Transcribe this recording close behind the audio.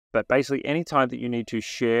But basically, anytime that you need to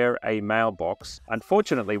share a mailbox,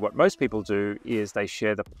 unfortunately, what most people do is they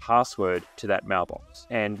share the password to that mailbox.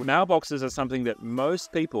 And mailboxes are something that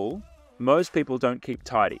most people don't keep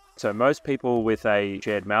tidy. So most people with a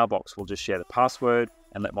shared mailbox will just share the password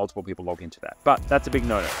and let multiple people log into that. But that's a big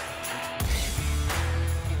no-no.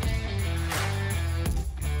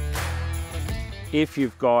 If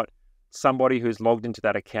you've got somebody who's logged into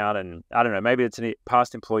that account and, I don't know, maybe it's a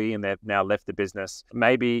past employee and they've now left the business.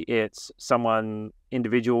 Maybe it's someone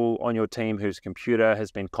individual on your team whose computer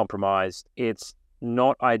has been compromised. It's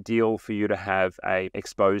not ideal for you to have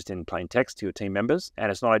exposed in plain text to your team members,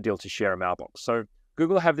 and it's not ideal to share a mailbox. So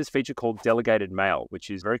Google have this feature called Delegated Mail, which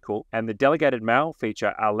is very cool. And the Delegated Mail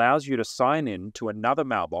feature allows you to sign in to another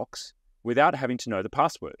mailbox without having to know the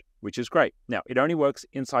password, which is great. Now, it only works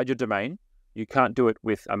inside your domain. You can't do it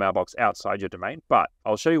with a mailbox outside your domain, but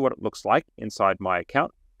I'll show you what it looks like inside my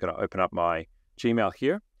account. I'm going to open up my Gmail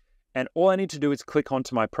here. And all I need to do is click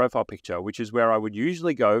onto my profile picture, which is where I would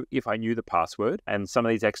usually go if I knew the password. And some of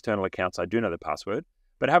these external accounts, I do know the password.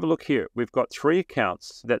 But have a look here. We've got 3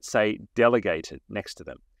 accounts that say delegated next to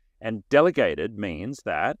them. And delegated means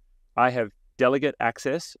that I have delegate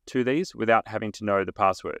access to these without having to know the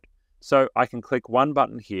password. So I can click one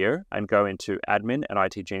button here and go into admin at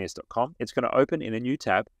itgenius.com. It's going to open in a new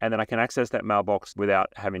tab, and then I can access that mailbox without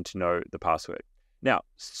having to know the password. Now,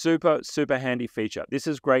 super, super handy feature. This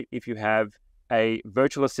is great if you have a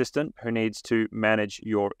virtual assistant who needs to manage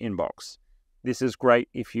your inbox. This is great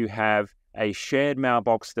if you have a shared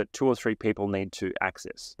mailbox that 2 or 3 people need to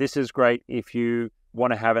access. This is great if you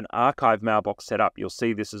want to have an archive mailbox set up. You'll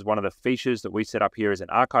see this is one of the features that we set up here as an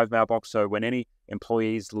archive mailbox. So when any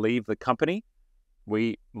employees leave the company,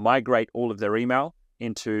 we migrate all of their email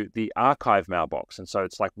into the archive mailbox. And so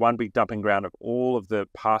it's like one big dumping ground of all of the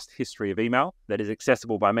past history of email that is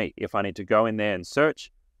accessible by me. If I need to go in there and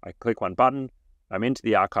search, I click one button, I'm into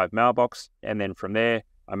the archive mailbox, and then from there,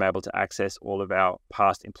 I'm able to access all of our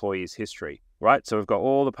past employees' history, right? So we've got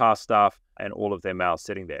all the past stuff and all of their mail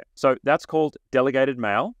sitting there. So that's called Delegated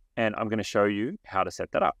Mail, and I'm going to show you how to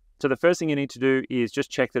set that up. So the first thing you need to do is just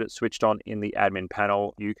check that it's switched on in the admin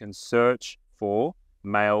panel. You can search for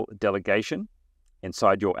mail delegation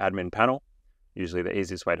inside your admin panel. Usually the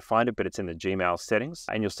easiest way to find it, but it's in the Gmail settings.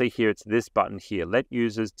 And you'll see here, it's this button here. Let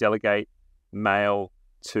users delegate mail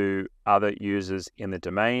to other users in the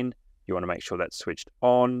domain. You want to make sure that's switched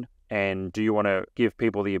on. And do you want to give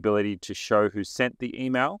people the ability to show who sent the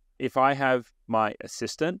email? If I have my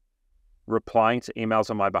assistant replying to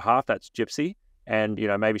emails on my behalf, that's Gypsy, and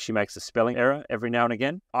maybe she makes a spelling error every now and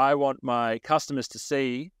again, I want my customers to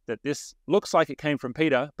see that this looks like it came from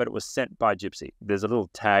Peter, but it was sent by Gypsy. There's a little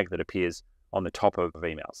tag that appears on the top of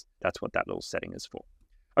emails. That's what that little setting is for.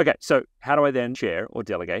 Okay, so how do I then share or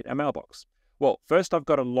delegate a mailbox? Well, first I've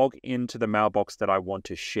got to log into the mailbox that I want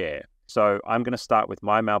to share. So I'm going to start with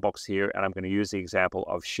my mailbox here, and I'm going to use the example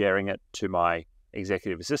of sharing it to my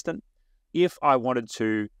executive assistant. If I wanted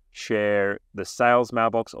to share the sales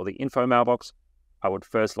mailbox or the info mailbox, I would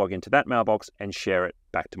first log into that mailbox and share it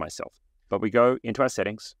back to myself. But we go into our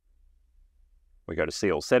settings, we go to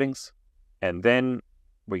see all settings, and then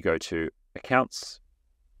we go to accounts,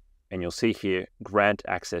 and you'll see here, grant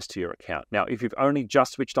access to your account. Now, if you've only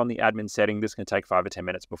just switched on the admin setting, this can take 5 or 10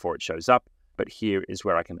 minutes before it shows up. But here is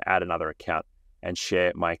where I can add another account and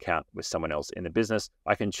share my account with someone else in the business.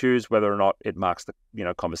 I can choose whether or not it marks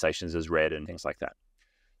the conversations as read and things like that.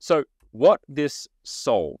 So what this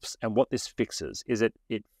solves and what this fixes is it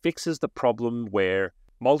fixes the problem where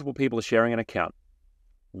multiple people are sharing an account.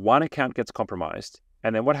 One account gets compromised.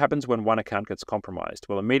 And then what happens when one account gets compromised?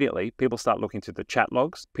 Well, immediately people start looking through the chat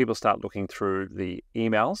logs, people start looking through the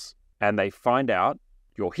emails, and they find out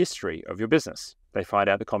your history of your business. They find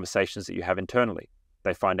out the conversations that you have internally.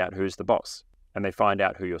 They find out who's the boss, and they find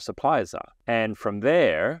out who your suppliers are. And from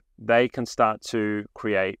there, they can start to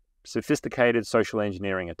create sophisticated social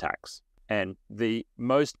engineering attacks. And the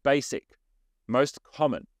most basic, most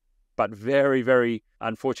common, but very, very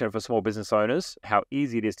unfortunate for small business owners, how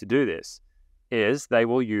easy it is to do this, is they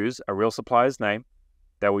will use a real supplier's name.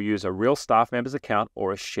 They will use a real staff member's account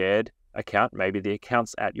or a shared account, maybe the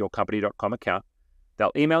accounts@yourcompany.com account.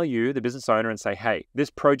 They'll email you, the business owner, and say, hey, this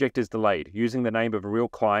project is delayed using the name of a real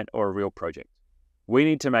client or a real project. We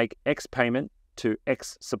need to make X payment to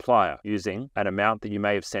X supplier using an amount that you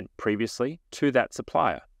may have sent previously to that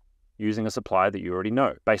supplier, using a supplier that you already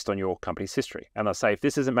know based on your company's history. And they'll say, if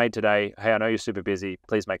this isn't made today, hey, I know you're super busy,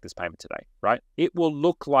 please make this payment today, right? It will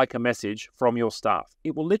look like a message from your staff.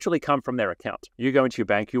 It will literally come from their account. You go into your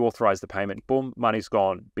bank, you authorize the payment, boom, money's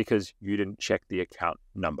gone because you didn't check the account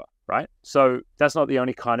number, right? So that's not the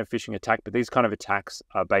only kind of phishing attack, but these kind of attacks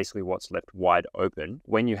are basically what's left wide open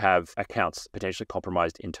when you have accounts potentially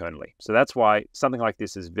compromised internally. So that's why something like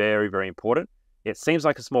this is very, very important. It seems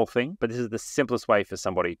like a small thing, but this is the simplest way for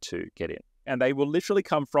somebody to get in. And they will literally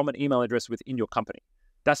come from an email address within your company.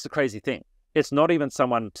 That's the crazy thing. It's not even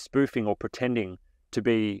someone spoofing or pretending to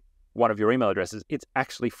be one of your email addresses. It's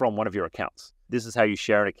actually from one of your accounts. This is how you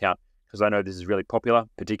share an account, because I know this is really popular,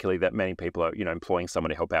 particularly that many people are, employing someone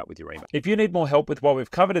to help out with your email. If you need more help with what we've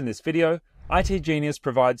covered in this video, itGenius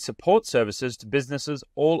provides support services to businesses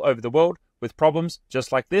all over the world with problems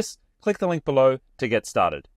just like this. Click the link below to get started.